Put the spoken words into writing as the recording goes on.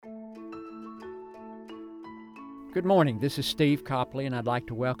Good morning. This is Steve Copley, and I'd like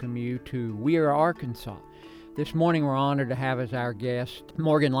to welcome you to We Are Arkansas. This morning, we're honored to have as our guest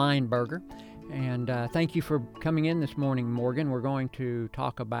Morgan Lineberger. And thank you for coming in this morning, Morgan. We're going to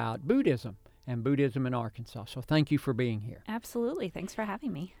talk about Buddhism and Buddhism in Arkansas. So thank you for being here. Absolutely. Thanks for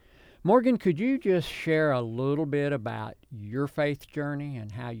having me. Morgan, could you just share a little bit about your faith journey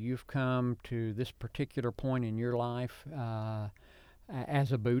and how you've come to this particular point in your life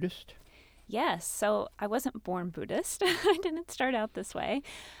as a Buddhist? Yes. So I wasn't born Buddhist. I didn't start out this way.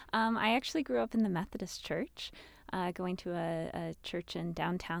 I actually grew up in the Methodist Church, going to a church in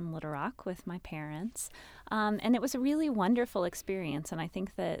downtown Little Rock with my parents. And it was a really wonderful experience. And I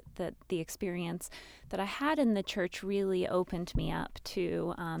think that the experience that I had in the church really opened me up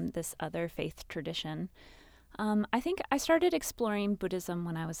to this other faith tradition. I think I started exploring Buddhism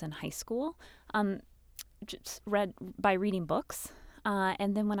when I was in high school, just by reading books.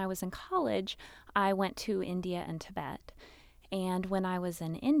 And then when I was in college, I went to India and Tibet. And when I was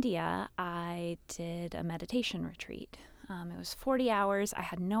in India, I did a meditation retreat. It was 40 hours. I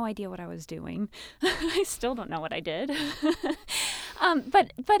had no idea what I was doing. I still don't know what I did.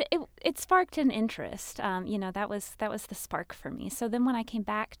 But it sparked an interest. That was the spark for me. So then when I came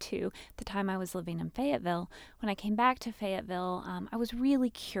back to the time I was living in Fayetteville, when I came back to Fayetteville, I was really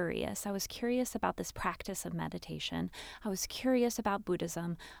curious. I was curious about this practice of meditation. I was curious about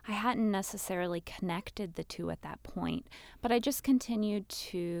Buddhism. I hadn't necessarily connected the two at that point, but I just continued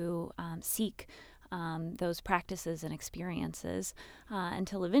to seek those practices and experiences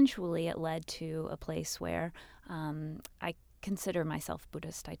until eventually it led to a place where I consider myself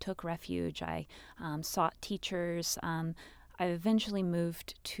Buddhist. I took refuge. I sought teachers. I eventually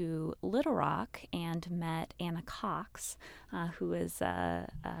moved to Little Rock and met Anna Cox, who is a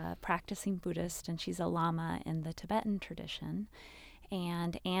practicing Buddhist, and she's a Lama in the Tibetan tradition.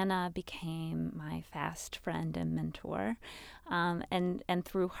 And Anna became my fast friend and mentor. And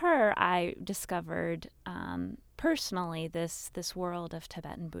through her, I discovered personally this world of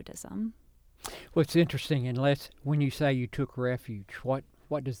Tibetan Buddhism. Well, it's interesting. And when you say you took refuge, what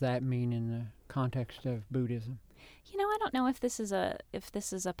does that mean in the context of Buddhism? I don't know if this is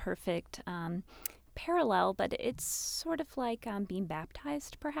a perfect parallel, but it's sort of like being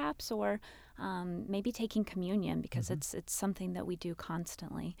baptized, perhaps, or maybe taking communion, because it's something that we do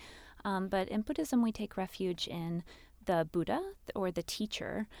constantly. But in Buddhism, we take refuge in the Buddha or the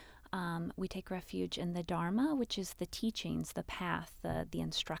teacher. We take refuge in the Dharma, which is the teachings, the path, the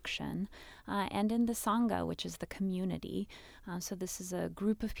instruction, and in the Sangha, which is the community. So this is a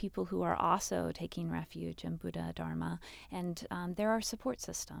group of people who are also taking refuge in Buddha, Dharma, and they're our support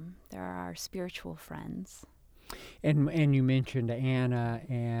system. They're our spiritual friends. And you mentioned Anna,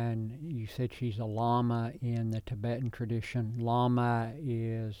 and you said she's a Lama in the Tibetan tradition. Lama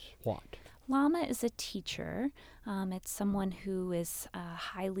is what? Lama is a teacher. It's someone who is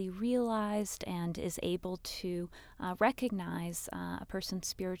highly realized and is able to recognize a person's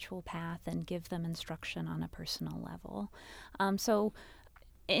spiritual path and give them instruction on a personal level. So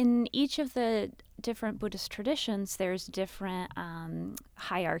in each of the different Buddhist traditions, there's different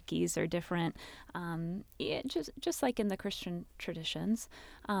hierarchies or different, just like in the Christian traditions,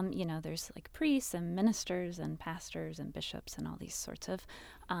 there's like priests and ministers and pastors and bishops and all these sorts of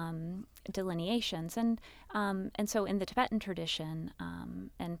delineations. And so in the Tibetan tradition,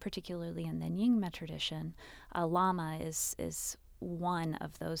 and particularly in the Nyingma tradition, a Lama is one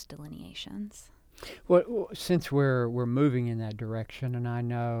of those delineations. Well, since we're moving in that direction, and I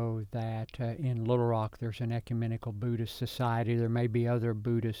know that in Little Rock there's an ecumenical Buddhist society, there may be other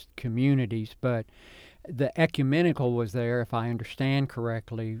Buddhist communities, but the ecumenical was there, if I understand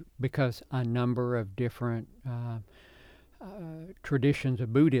correctly, because a number of different traditions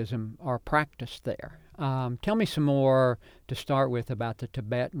of Buddhism are practiced there. Tell me some more to start with about the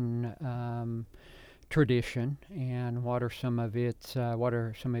Tibetan tradition, and what are some of its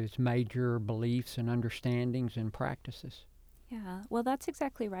major beliefs and understandings and practices? Yeah, well, that's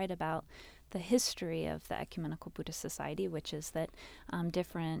exactly right about the history of the Ecumenical Buddhist Society, which is that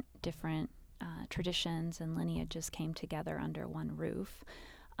different traditions and lineages came together under one roof.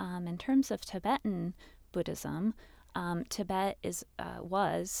 In terms of Tibetan Buddhism, Tibet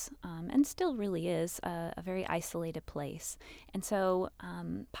was and still really is a very isolated place, and so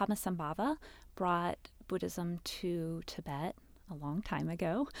Padmasambhava brought Buddhism to Tibet a long time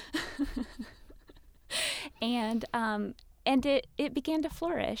ago, and it began to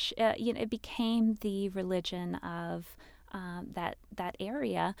flourish. It became the religion of that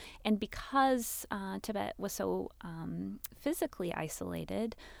area, and because Tibet was so physically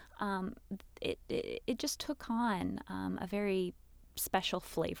isolated, it just took on a very special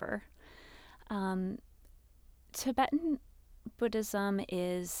flavor. Tibetan Buddhism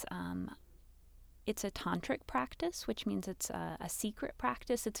is it's a tantric practice, which means it's a secret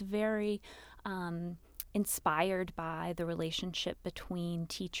practice. It's very inspired by the relationship between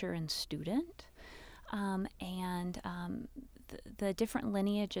teacher and student. The different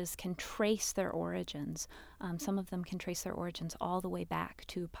lineages can trace their origins. Some of them can trace their origins all the way back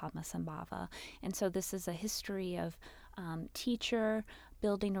to Padmasambhava. And so this is a history of teacher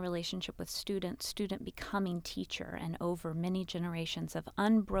building a relationship with student, student becoming teacher, and over many generations of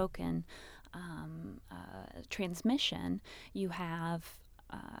unbroken transmission, you have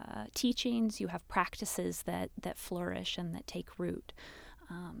teachings, you have practices that flourish and that take root.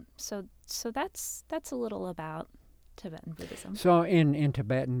 So that's a little about Tibetan Buddhism. So in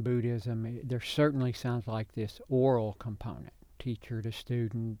Tibetan Buddhism, there certainly sounds like this oral component, teacher to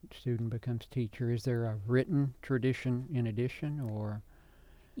student, student becomes teacher. Is there a written tradition in addition, or?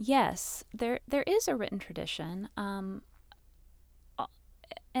 Yes, there is a written tradition.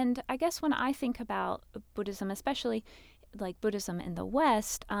 And I guess when I think about Buddhism, especially like Buddhism in the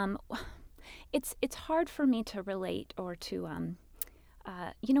West, it's hard for me to relate or to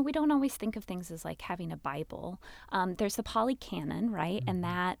we don't always think of things as like having a Bible. There's the Pali Canon, right? And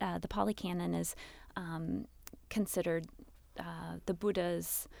that the Pali Canon is considered the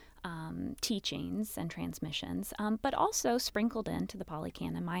Buddha's teachings and transmissions, but also sprinkled into the Pali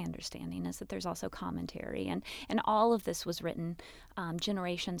Canon, my understanding is that there's also commentary, and all of this was written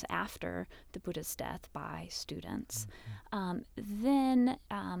generations after the Buddha's death by students. Then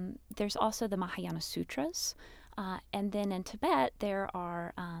there's also the Mahayana Sutras. And then in Tibet, there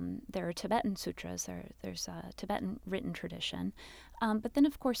are Tibetan sutras. There's a Tibetan written tradition. But then,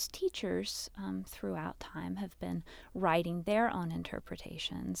 of course, teachers throughout time have been writing their own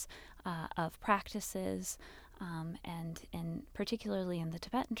interpretations of practices. And particularly in the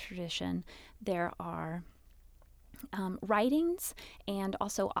Tibetan tradition, there are writings and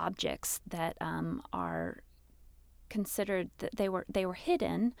also objects that are considered that they were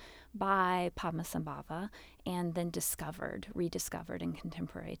hidden by Padmasambhava and then rediscovered in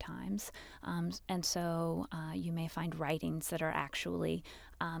contemporary times. And so you may find writings that are actually,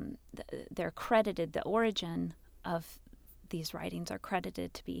 they're credited, the origin of these writings are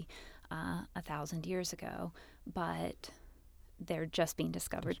credited to be 1,000 years ago, but they're just being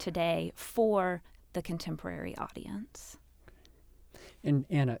discovered today for the contemporary audience. And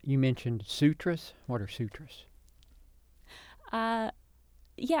Anna, you mentioned sutras. What are sutras?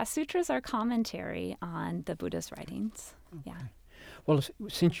 Sutras are commentary on the Buddha's writings. Okay. Yeah. Well,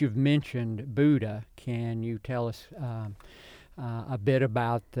 since you've mentioned Buddha, can you tell us a bit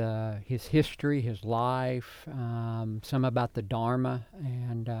about his history, his life, some about the Dharma,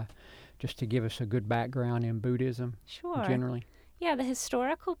 and just to give us a good background in Buddhism generally? Yeah, the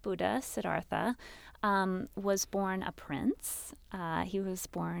historical Buddha, Siddhartha, was born a prince. He was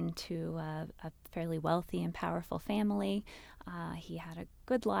born to a fairly wealthy and powerful family. He had a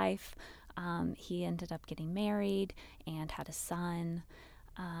good life. He ended up getting married and had a son.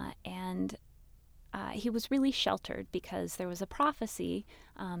 And he was really sheltered because there was a prophecy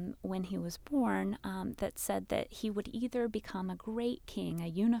when he was born that said that he would either become a great king, a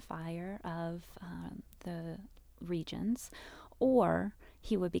unifier of the regions, or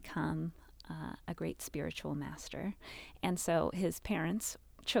he would become a great spiritual master. And so his parents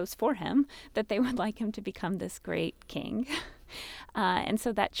chose for him that they would like him to become this great king. And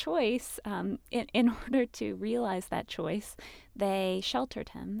so that choice, in order to realize that choice, they sheltered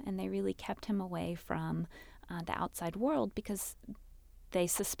him and they really kept him away from the outside world because they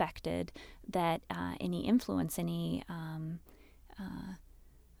suspected that any influence, any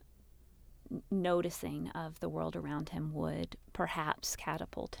noticing of the world around him would perhaps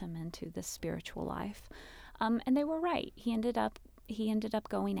catapult him into the spiritual life. And they were right. He ended up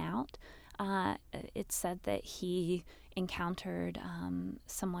going out. It's said that he encountered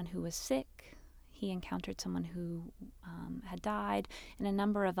someone who was sick. He encountered someone who had died, and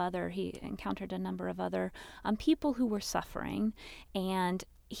he encountered a number of other people who were suffering. And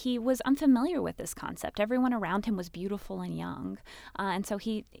he was unfamiliar with this concept. Everyone around him was beautiful and young. And so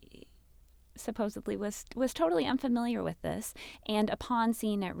he supposedly was totally unfamiliar with this, and upon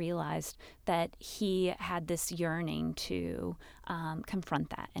seeing it realized that he had this yearning to confront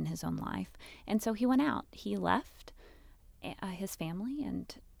that in his own life. And so he went out. He left his family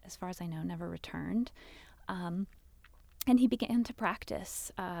and, as far as I know, never returned. And he began to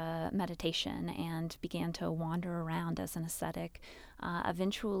practice meditation and began to wander around as an ascetic,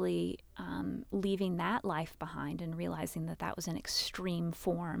 eventually leaving that life behind and realizing that that was an extreme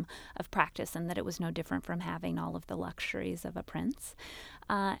form of practice and that it was no different from having all of the luxuries of a prince,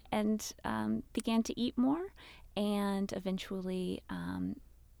 and began to eat more and eventually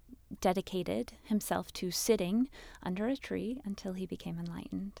dedicated himself to sitting under a tree until he became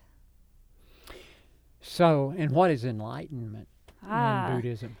enlightened. So, and what is enlightenment in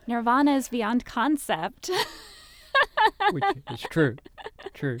Buddhism? Nirvana is beyond concept. Which is true.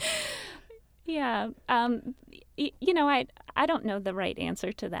 True. Yeah. I don't know the right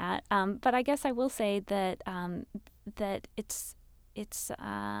answer to that, but I guess I will say that that it's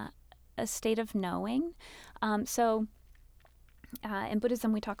a state of knowing. So in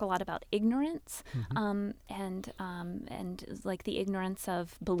Buddhism, we talk a lot about ignorance, and like the ignorance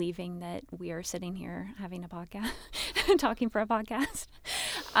of believing that we are sitting here having a podcast, talking for a podcast.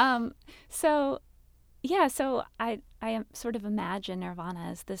 So I am sort of imagine nirvana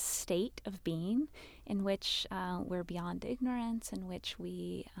as this state of being in which we're beyond ignorance, in which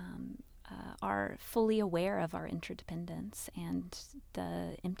we are fully aware of our interdependence and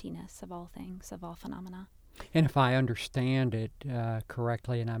the emptiness of all things, of all phenomena. And if I understand it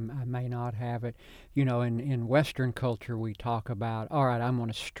correctly, and I may not have it, in Western culture we talk about, all right, I'm going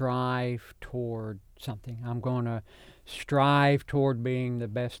to strive toward something. I'm going to strive toward being the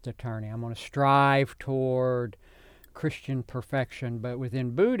best attorney. I'm going to strive toward Christian perfection. But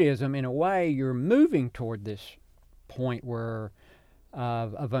within Buddhism, in a way, you're moving toward this point where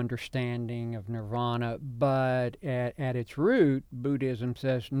of understanding of nirvana, but at its root, Buddhism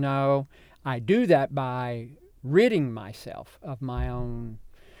says, no, I do that by ridding myself of my own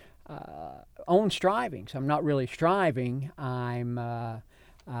strivings. I'm not really striving. I'm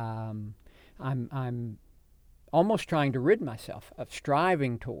almost trying to rid myself of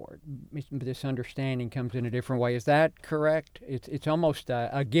striving toward. This understanding comes in a different way. Is that correct? It's almost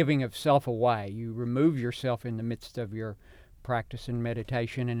a giving of self away. You remove yourself in the midst of your practice and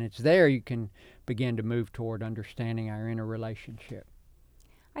meditation, and it's there you can begin to move toward understanding our inner relationship.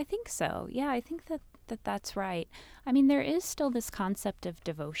 I think so. Yeah, I think that's right. I mean, there is still this concept of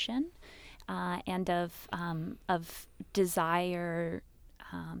devotion and of desire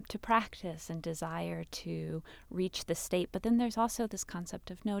to practice and desire to reach the state, but then there's also this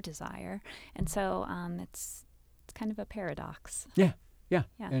concept of no desire, and so it's kind of a paradox. Yeah.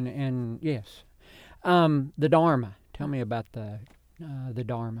 And yes, the Dharma. Tell me about the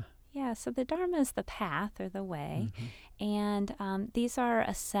Dharma. Yeah, so the Dharma is the path or the way, and these are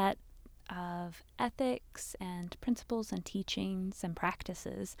a set of ethics and principles and teachings and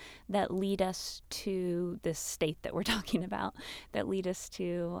practices that lead us to this state that we're talking about, that lead us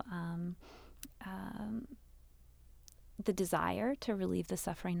to the desire to relieve the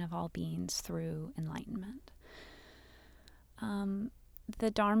suffering of all beings through enlightenment. The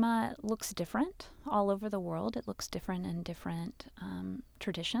Dharma looks different all over the world. It looks different in different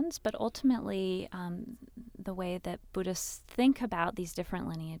traditions, but ultimately the way that Buddhists think about these different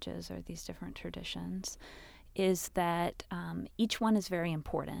lineages or these different traditions is that each one is very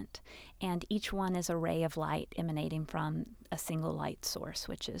important, and each one is a ray of light emanating from a single light source,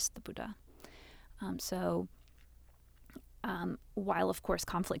 which is the Buddha. So while, of course,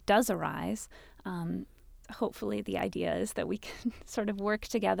 conflict does arise, hopefully the idea is that we can sort of work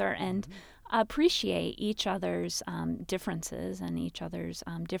together and appreciate each other's differences and each other's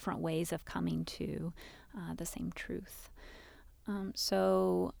different ways of coming to the same truth.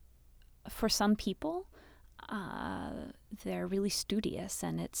 So for some people, they're really studious,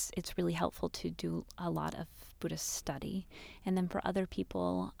 and it's really helpful to do a lot of Buddhist study. And then for other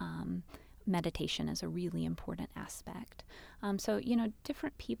people, meditation is a really important aspect. So,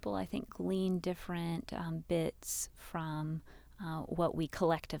 different people, I think, glean different bits from what we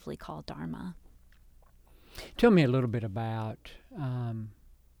collectively call Dharma. Tell me a little bit about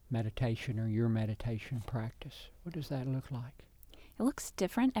meditation or your meditation practice. What does that look like? It looks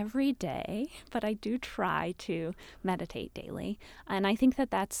different every day, but I do try to meditate daily. And I think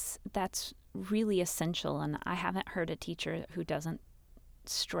that's really essential, and I haven't heard a teacher who doesn't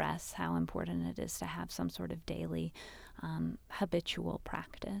stress how important it is to have some sort of daily habitual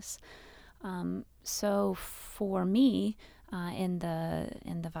practice. So for me, in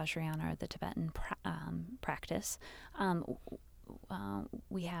the Vajrayana or the Tibetan practice,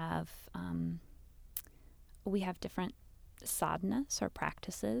 we have different sadhanas or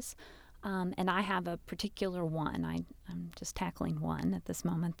practices. And I have a particular one. I'm just tackling one at this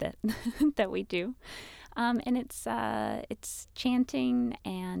moment that that we do, and it's chanting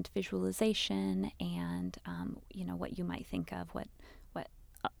and visualization and what you might think of, what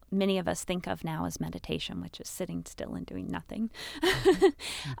many of us think of now as meditation, which is sitting still and doing nothing.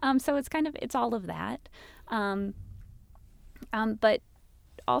 So it's all of that, but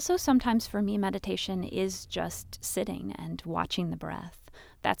also sometimes for me meditation is just sitting and watching the breath.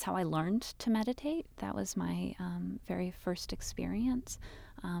 that's how I learned to meditate. That was my very first experience.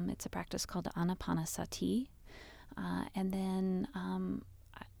 It's a practice called Anapanasati. And then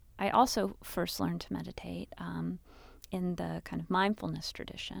I also first learned to meditate in the kind of mindfulness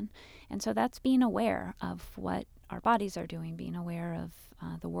tradition. And so that's being aware of what our bodies are doing, being aware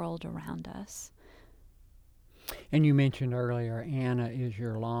of the world around us. And you mentioned earlier, Anna is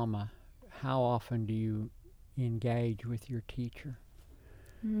your Lama. How often do you engage with your teacher?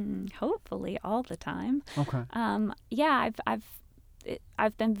 Hopefully all the time. Okay. Yeah,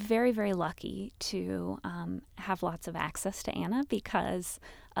 I've been very, very lucky to have lots of access to Anna because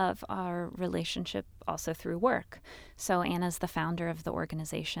of our relationship also through work. So Anna's the founder of the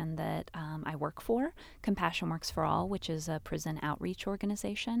organization that I work for, Compassion Works for All, which is a prison outreach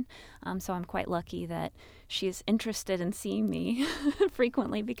organization. So I'm quite lucky that she's interested in seeing me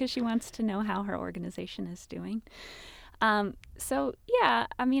frequently because she wants to know how her organization is doing. So yeah,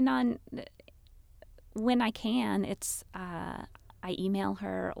 I mean, when I can, it's I email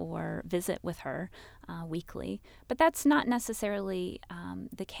her or visit with her weekly, but that's not necessarily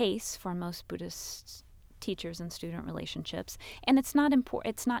the case for most Buddhist teachers and student relationships, and it's not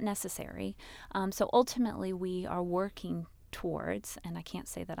It's not necessary. So ultimately, we are working towards, and I can't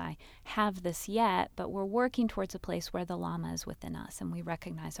say that I have this yet, but we're working towards a place where the Lama is within us, and we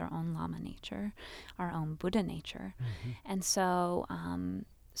recognize our own Lama nature, our own Buddha nature, and so.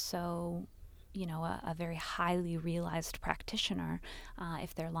 You know, a very highly realized practitioner,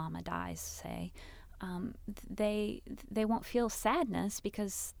 if their Lama dies, say, they won't feel sadness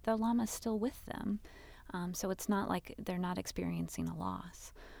because the Lama is still with them. So it's not like they're not experiencing a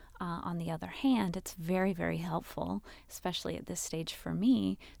loss. On the other hand, it's very, very helpful, especially at this stage for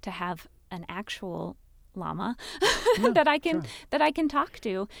me, to have an actual Lama that I can talk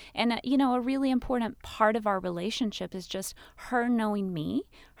to. And you know, a really important part of our relationship is just her knowing me,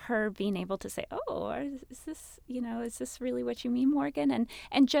 her being able to say, "Oh, is this really what you mean, Morgan?"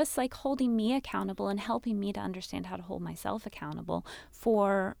 And just like holding me accountable and helping me to understand how to hold myself accountable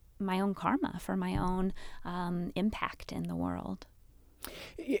for my own karma, for my own impact in the world.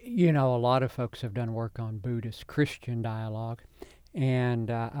 You know, a lot of folks have done work on Buddhist-Christian dialogue. And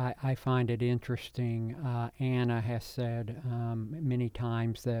I find it interesting. Anna has said many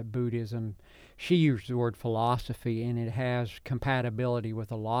times that Buddhism, she used the word philosophy, and it has compatibility with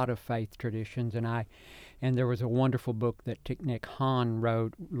a lot of faith traditions. And there was a wonderful book that Thich Nhat Hanh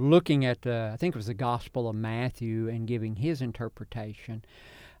wrote, looking at I think it was the Gospel of Matthew and giving his interpretation.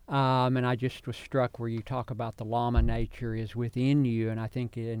 And I just was struck where you talk about the Lama nature is within you, and I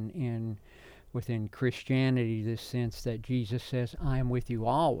think within Christianity, this sense that Jesus says, I am with you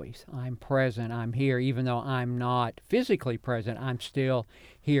always. I'm present. I'm here. Even though I'm not physically present, I'm still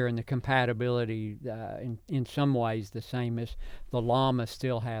here. And the compatibility, in some ways, the same as the Lama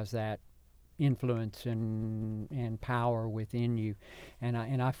still has that influence and power within you. And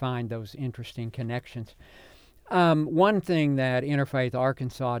I find those interesting connections. One thing that Interfaith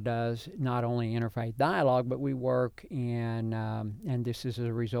Arkansas does, not only interfaith dialogue, but we work in, and this is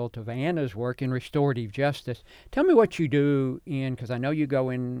a result of Anna's work in restorative justice. Tell me what you do because I know you go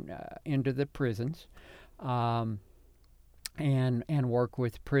into the prisons and work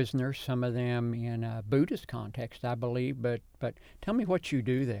with prisoners, some of them in a Buddhist context, I believe, but tell me what you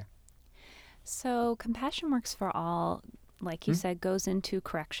do there. So Compassion Works for All, like you said, goes into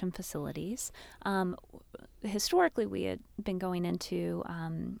correction facilities. Historically, we had been going into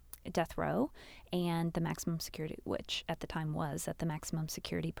death row and the maximum security, which at the time was at the maximum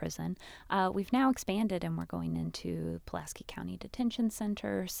security prison. We've now expanded and we're going into Pulaski County Detention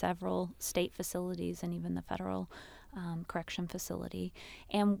Center, several state facilities, and even the federal correction facility.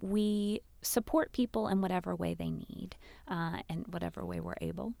 And we support people in whatever way they need and whatever way we're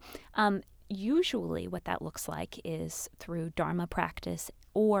able. Usually what that looks like is through Dharma practice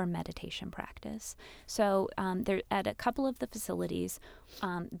or meditation practice. So there, at a couple of the facilities,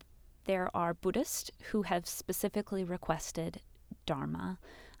 there are Buddhists who have specifically requested Dharma.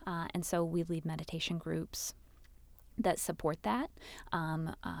 And so we lead meditation groups that support that.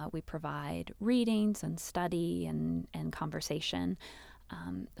 We provide readings and study and conversation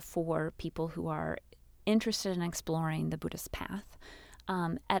for people who are interested in exploring the Buddhist path.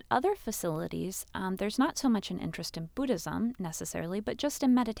 At other facilities, there's not so much an interest in Buddhism necessarily, but just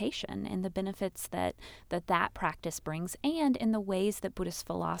in meditation and the benefits that practice brings, and in the ways that Buddhist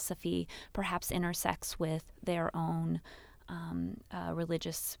philosophy perhaps intersects with their own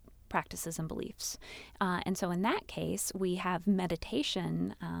religious practices and beliefs. And so in that case, we have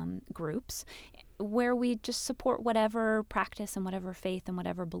meditation groups where we just support whatever practice and whatever faith and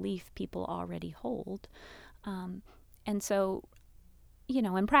whatever belief people already hold. And so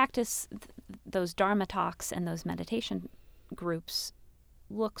in practice, those Dharma talks and those meditation groups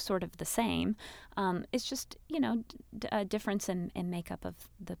look sort of the same. It's just, a difference in makeup of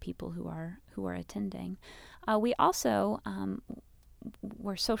the people who are attending. We also,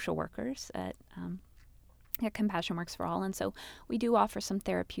 we're social workers at Compassion Works for All, and so we do offer some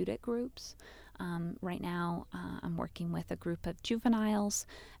therapeutic groups. Right now, I'm working with a group of juveniles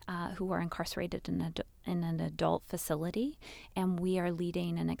who are incarcerated in an adult facility, and we are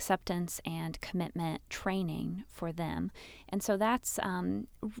leading an acceptance and commitment training for them. And so that's,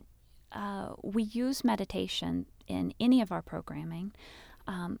 we use meditation in any of our programming,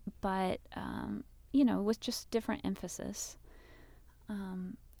 but, with just different emphasis.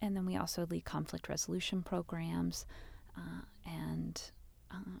 And then we also lead conflict resolution programs and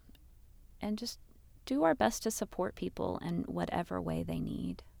just do our best to support people in whatever way they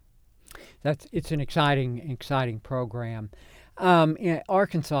need. It's an exciting program.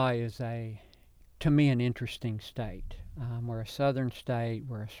 Arkansas is to me, an interesting state. We're a southern state.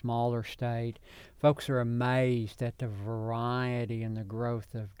 We're a smaller state. Folks are amazed at the variety and the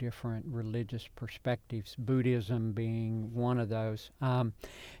growth of different religious perspectives, Buddhism being one of those.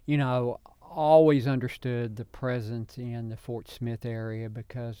 Always understood the presence in the Fort Smith area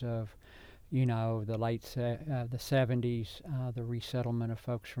because of the late the 70s, the resettlement of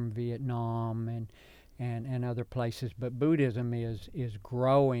folks from Vietnam and other places. But Buddhism is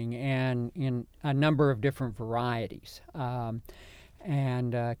growing and in a number of different varieties. Can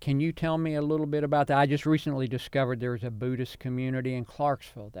you tell me a little bit about that? I just recently discovered there's a Buddhist community in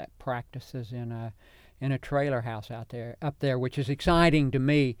Clarksville that practices in a trailer house up there, which is exciting to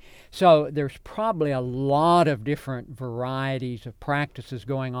me. So there's probably a lot of different varieties of practices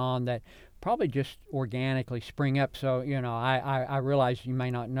going on that probably just organically spring up. So, I realize you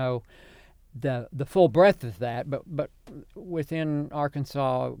may not know the full breadth of that, but within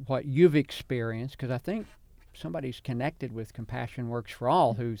Arkansas, what you've experienced, because I think somebody's connected with Compassion Works for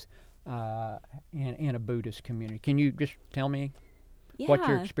All who's in a Buddhist community. Can you just tell me what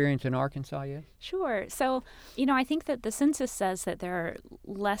your experience in Arkansas is? Sure. So, I think that the census says that there are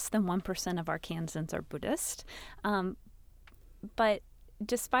less than 1% of Arkansans are Buddhist. But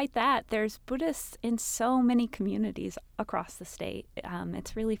despite that, there's Buddhists in so many communities across the state.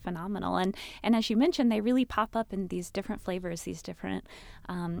 It's really phenomenal. And as you mentioned, they really pop up in these different flavors, these different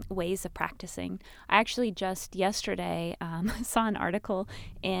ways of practicing. I actually just yesterday saw an article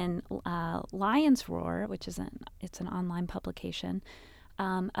in Lion's Roar, which is it's an online publication,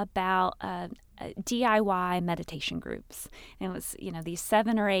 about DIY meditation groups. And it was, these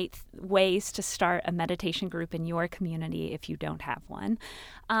 7 or 8 ways to start a meditation group in your community if you don't have one.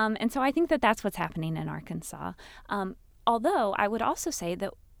 And so I think that that's what's happening in Arkansas. Although I would also say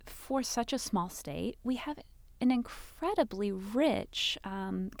that for such a small state, we have an incredibly rich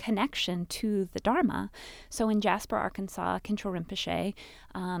connection to the Dharma. So in Jasper, Arkansas, Khencho Rinpoche,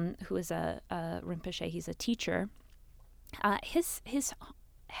 who is a Rinpoche, he's a teacher, his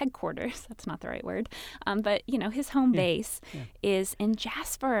headquarters, that's not the right word, but his home base is in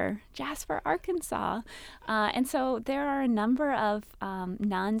Jasper, Arkansas. And so there are a number of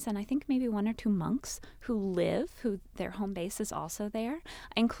nuns and I think maybe 1 or 2 monks who their home base is also there,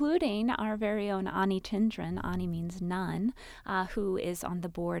 including our very own Ani Tindran. Ani means nun, who is on the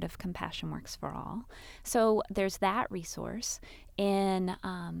board of Compassion Works for All. So there's that resource. In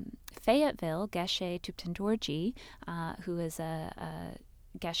Fayetteville, Geshe Thupten Dorji, who is a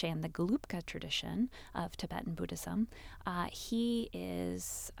Geshe in the Gelugpa tradition of Tibetan Buddhism, he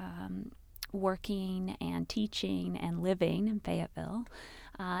is working and teaching and living in Fayetteville.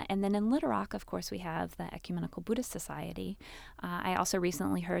 And then in Little Rock, of course, we have the Ecumenical Buddhist Society. I also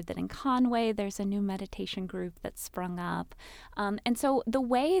recently heard that in Conway there's a new meditation group that's sprung up. And so the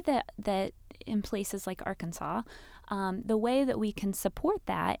way that in places like Arkansas, the way that we can support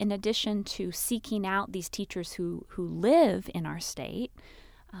that, in addition to seeking out these teachers who live in our state,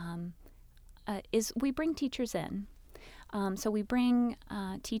 is we bring teachers in. So we bring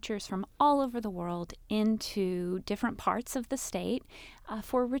teachers from all over the world into different parts of the state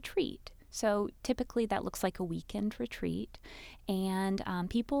for a retreat. So typically that looks like a weekend retreat. And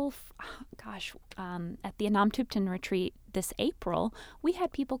people, at the Anam Thupten retreat this April, we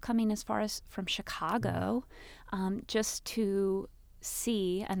had people coming as far as from Chicago just to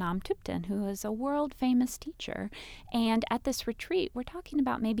see Anam Thupten, who is a world-famous teacher. And at this retreat, we're talking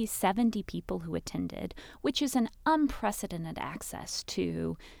about maybe 70 people who attended, which is an unprecedented access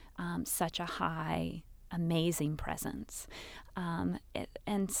to such a high amazing presence.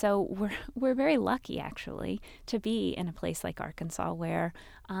 And so we're very lucky, actually, to be in a place like Arkansas where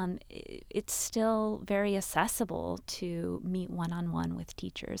it's still very accessible to meet one-on-one with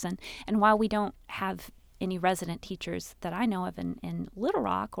teachers. And while we don't have any resident teachers that I know of in Little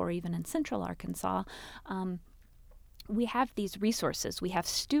Rock or even in Central Arkansas, we have these resources. We have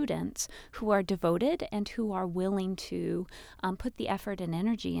students who are devoted and who are willing to put the effort and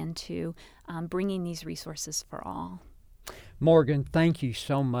energy into bringing these resources for all. Morgan, thank you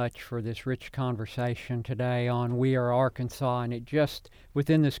so much for this rich conversation today on We Are Arkansas. And it just,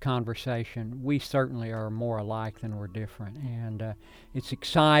 within this conversation, we certainly are more alike than we're different. And it's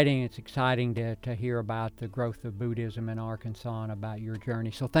exciting. It's exciting to hear about the growth of Buddhism in Arkansas and about your journey.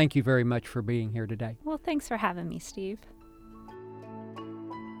 So thank you very much for being here today. Well, thanks for having me, Steve.